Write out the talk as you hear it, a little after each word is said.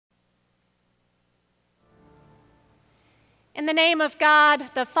In the name of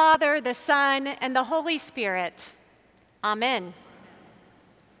God, the Father, the Son, and the Holy Spirit. Amen.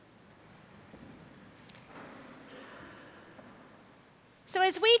 So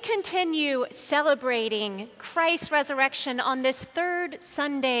as we continue celebrating Christ's resurrection on this third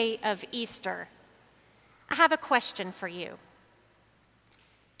Sunday of Easter, I have a question for you.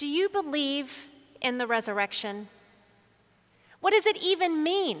 Do you believe in the resurrection? What does it even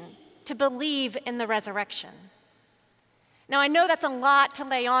mean to believe in the resurrection? Now, I know that's a lot to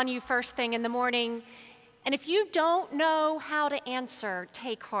lay on you first thing in the morning, and if you don't know how to answer,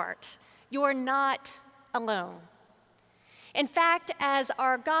 take heart. You're not alone. In fact, as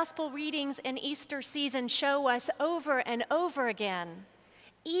our gospel readings in Easter season show us over and over again,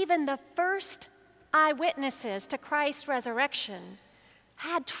 even the first eyewitnesses to Christ's resurrection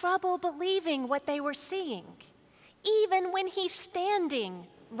had trouble believing what they were seeing, even when he's standing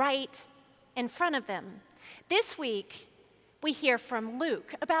right in front of them. This week, we hear from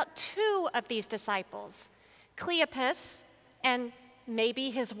Luke about two of these disciples, Cleopas and maybe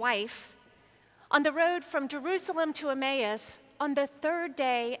his wife, on the road from Jerusalem to Emmaus on the third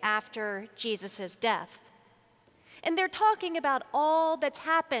day after Jesus' death. And they're talking about all that's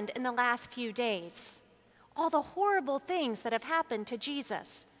happened in the last few days, all the horrible things that have happened to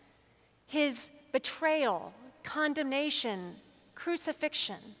Jesus, his betrayal, condemnation,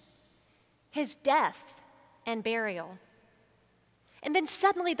 crucifixion, his death and burial. And then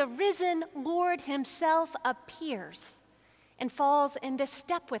suddenly the risen Lord himself appears and falls into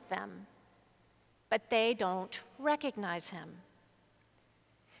step with them, but they don't recognize him.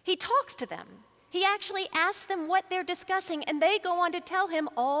 He talks to them. He actually asks them what they're discussing, and they go on to tell him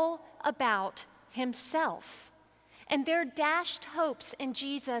all about himself and their dashed hopes in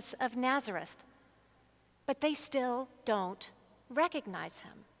Jesus of Nazareth, but they still don't recognize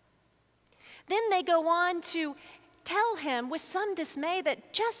him. Then they go on to tell him with some dismay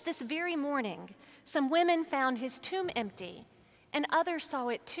that just this very morning, some women found his tomb empty, and others saw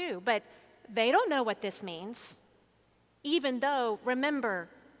it too, but they don't know what this means, even though, remember,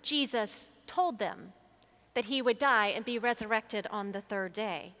 Jesus told them that he would die and be resurrected on the third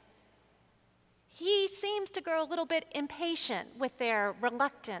day. He seems to grow a little bit impatient with their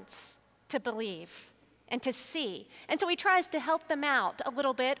reluctance to believe and to see, and so he tries to help them out a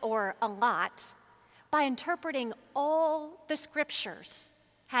little bit or a lot by interpreting all the scriptures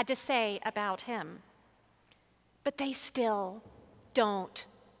had to say about him. But they still don't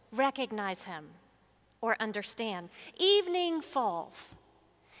recognize him or understand. Evening falls,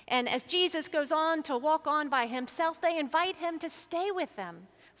 and as Jesus goes on to walk on by himself, they invite him to stay with them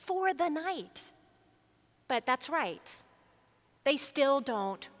for the night. But that's right, they still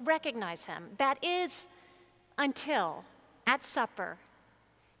don't recognize him. That is until at supper,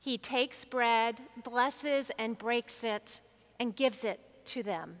 he takes bread, blesses and breaks it, and gives it to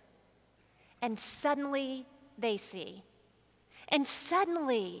them. And suddenly they see. And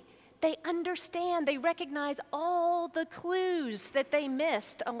suddenly they understand, they recognize all the clues that they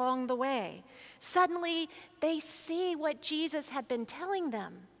missed along the way. Suddenly they see what Jesus had been telling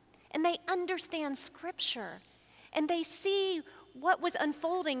them, and they understand Scripture, and they see what was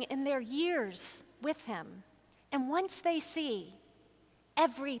unfolding in their years with him. And once they see,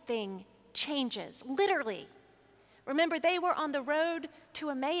 everything changes, literally. Remember, they were on the road to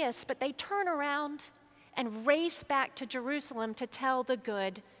Emmaus, but they turn around and race back to Jerusalem to tell the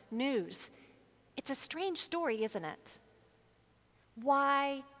good news. It's a strange story, isn't it?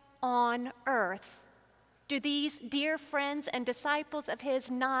 Why on earth do these dear friends and disciples of his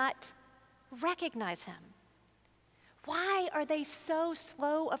not recognize him? Why are they so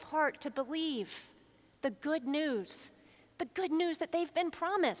slow of heart to believe the good news that they've been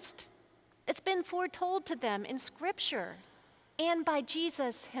promised? It's been foretold to them in Scripture and by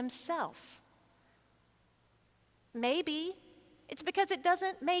Jesus himself. Maybe it's because it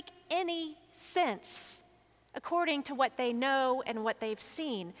doesn't make any sense according to what they know and what they've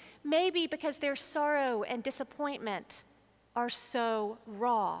seen. Maybe because their sorrow and disappointment are so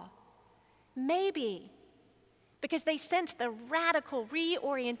raw. Maybe because they sense the radical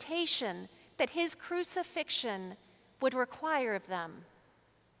reorientation that his crucifixion would require of them.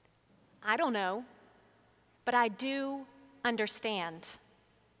 I don't know, but I do understand.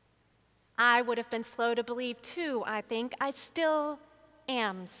 I would have been slow to believe too, I think. I still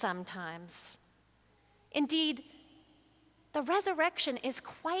am sometimes. Indeed, the resurrection is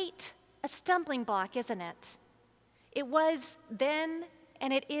quite a stumbling block, isn't it? It was then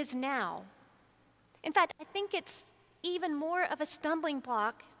and it is now. In fact, I think it's even more of a stumbling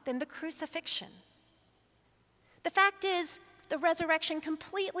block than the crucifixion. The fact is, the resurrection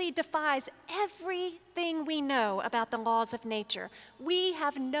completely defies everything we know about the laws of nature. We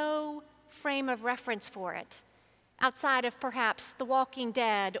have no frame of reference for it, outside of perhaps The Walking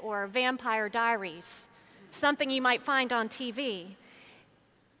Dead or Vampire Diaries, something you might find on TV.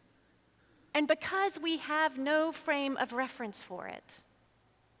 And because we have no frame of reference for it,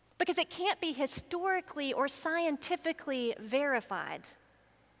 because it can't be historically or scientifically verified,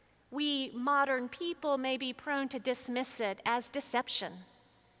 we modern people may be prone to dismiss it as deception,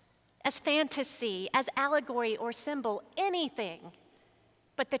 as fantasy, as allegory or symbol, anything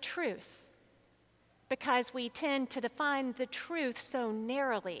but the truth, because we tend to define the truth so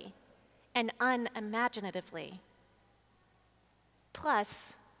narrowly and unimaginatively.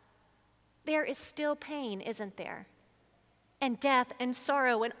 Plus, there is still pain, isn't there? And death and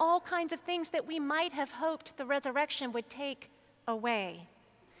sorrow and all kinds of things that we might have hoped the resurrection would take away.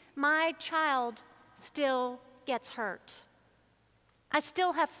 My child still gets hurt. I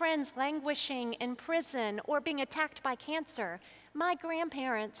still have friends languishing in prison or being attacked by cancer. My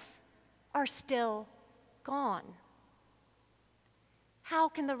grandparents are still gone. How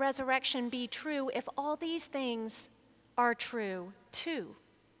can the resurrection be true if all these things are true too?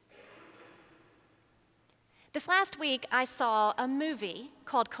 This last week, I saw a movie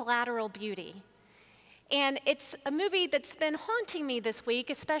called Collateral Beauty. And it's a movie that's been haunting me this week,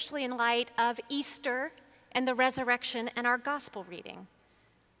 especially in light of Easter and the resurrection and our gospel reading.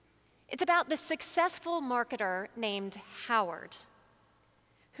 It's about this successful marketer named Howard,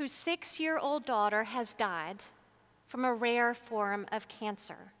 whose 6-year-old daughter has died from a rare form of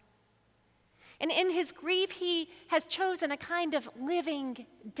cancer. And in his grief, he has chosen a kind of living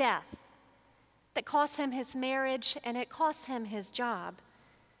death that costs him his marriage and it costs him his job.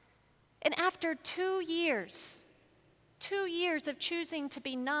 And after 2 years of choosing to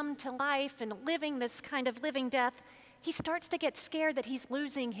be numb to life and living this kind of living death, he starts to get scared that he's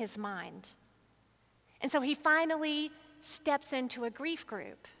losing his mind. And so he finally steps into a grief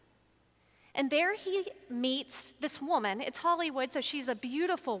group. And there he meets this woman. It's Hollywood, so she's a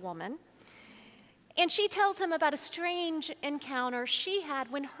beautiful woman. And she tells him about a strange encounter she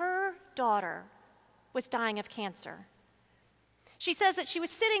had when her daughter was dying of cancer. She says that she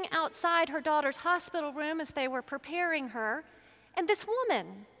was sitting outside her daughter's hospital room as they were preparing her, and this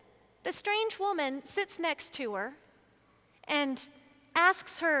woman, this strange woman, sits next to her and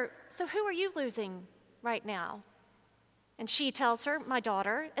asks her, "So who are you losing right now?" And she tells her, "My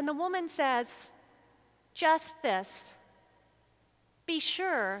daughter." And the woman says, "Just this, be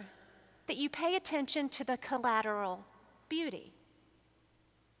sure that you pay attention to the collateral beauty."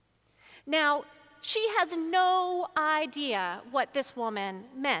 Now, she has no idea what this woman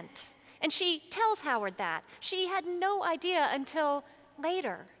meant. And she tells Howard that. She had no idea until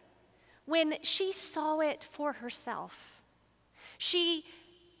later, when she saw it for herself. She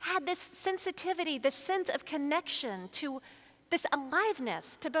had this sensitivity, this sense of connection to this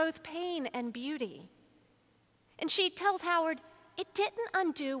aliveness to both pain and beauty. And she tells Howard, it didn't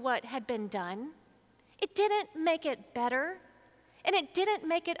undo what had been done. It didn't make it better, and it didn't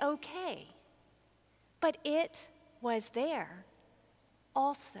make it okay. But it was there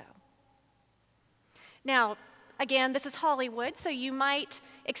also. Now, again, this is Hollywood, so you might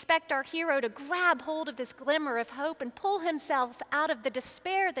expect our hero to grab hold of this glimmer of hope and pull himself out of the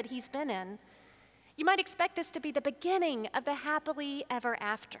despair that he's been in. You might expect this to be the beginning of the happily ever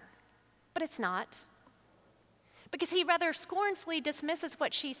after, but it's not. Because he rather scornfully dismisses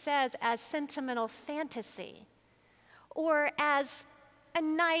what she says as sentimental fantasy or as a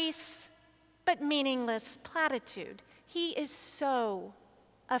nice but meaningless platitude. He is so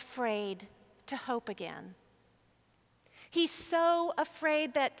afraid to hope again. He's so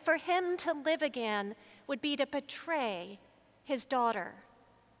afraid that for him to live again would be to betray his daughter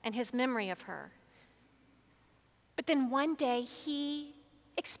and his memory of her. But then one day he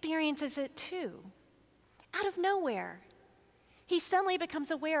experiences it too. Out of nowhere, he suddenly becomes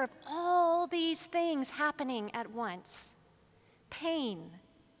aware of all these things happening at once: pain,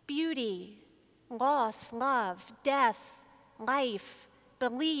 beauty, loss, love, death, life,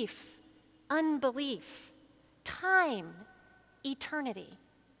 belief, unbelief, time, eternity,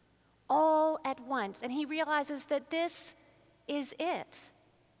 all at once. And he realizes that this is it.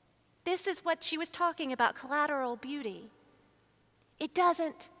 This is what she was talking about, collateral beauty. It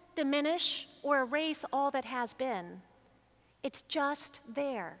doesn't diminish or erase all that has been. It's just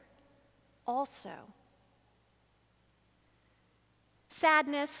there also.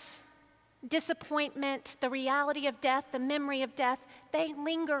 Sadness, disappointment, the reality of death, the memory of death, they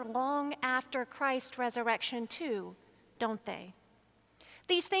linger long after Christ's resurrection too, don't they?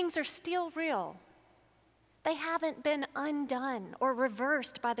 These things are still real. They haven't been undone or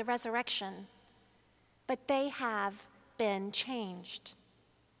reversed by the resurrection, but they have been changed.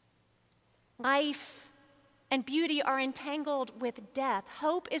 Life and beauty are entangled with death.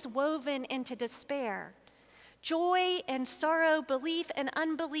 Hope is woven into despair. Joy and sorrow, belief and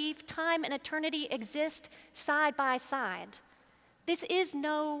unbelief, time and eternity exist side by side. This is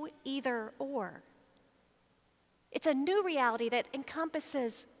no either or. It's a new reality that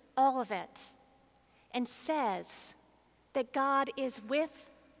encompasses all of it and says that God is with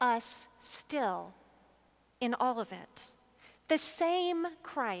us still in all of it. The same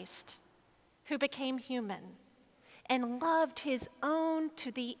Christ who became human and loved his own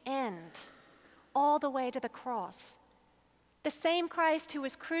to the end, all the way to the cross. The same Christ who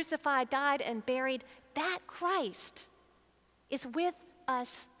was crucified, died, and buried, that Christ is with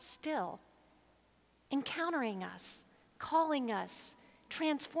us still, encountering us, calling us,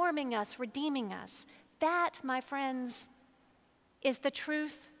 transforming us, redeeming us. That, my friends, is the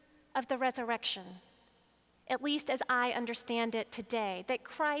truth of the resurrection, at least as I understand it today, that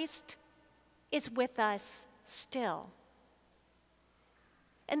Christ is with us still.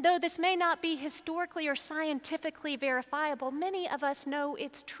 And though this may not be historically or scientifically verifiable, many of us know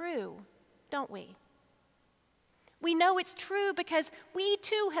it's true, don't we? We know it's true because we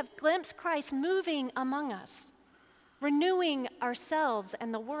too have glimpsed Christ moving among us, renewing ourselves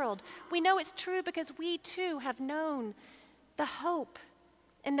and the world. We know it's true because we too have known the hope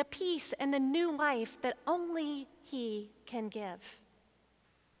and the peace and the new life that only He can give.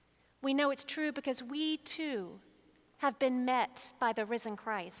 We know it's true because we too have been met by the risen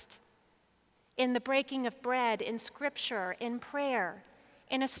Christ in the breaking of bread, in Scripture, in prayer,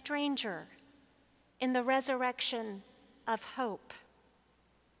 in a stranger, in the resurrection of hope.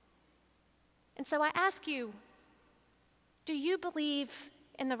 And so I ask you, do you believe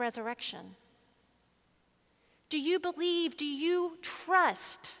in the resurrection? Do you believe, do you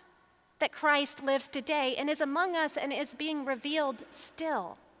trust that Christ lives today and is among us and is being revealed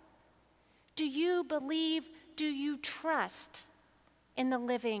still? Do you believe, do you trust in the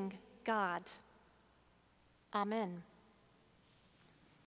living God? Amen.